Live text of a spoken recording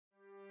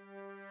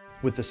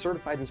With the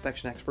certified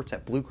inspection experts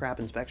at Blue Crab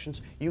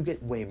Inspections, you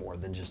get way more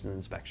than just an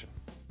inspection.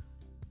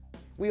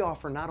 We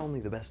offer not only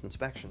the best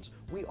inspections,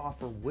 we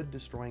offer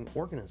wood-destroying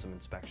organism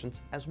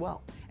inspections as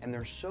well. And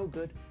they're so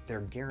good,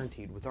 they're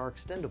guaranteed with our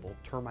extendable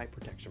termite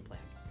protection plan.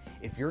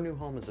 If your new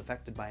home is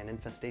affected by an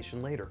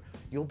infestation later,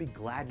 you'll be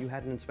glad you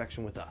had an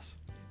inspection with us.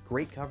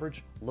 Great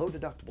coverage, low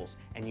deductibles,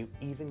 and you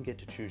even get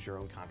to choose your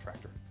own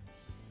contractor.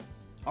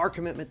 Our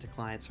commitment to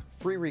clients'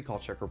 free recall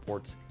check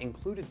reports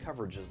included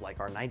coverages like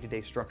our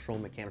 90-day structural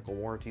and mechanical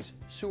warranties,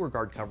 sewer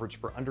guard coverage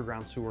for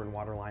underground sewer and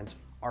water lines,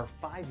 our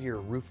 5-year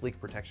roof leak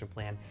protection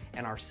plan,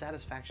 and our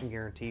satisfaction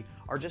guarantee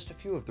are just a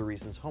few of the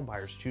reasons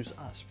homebuyers choose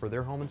us for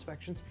their home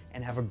inspections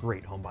and have a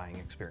great home buying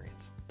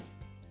experience.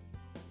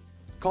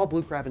 Call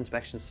Blue Crab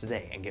Inspections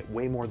today and get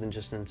way more than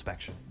just an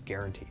inspection,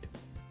 guaranteed.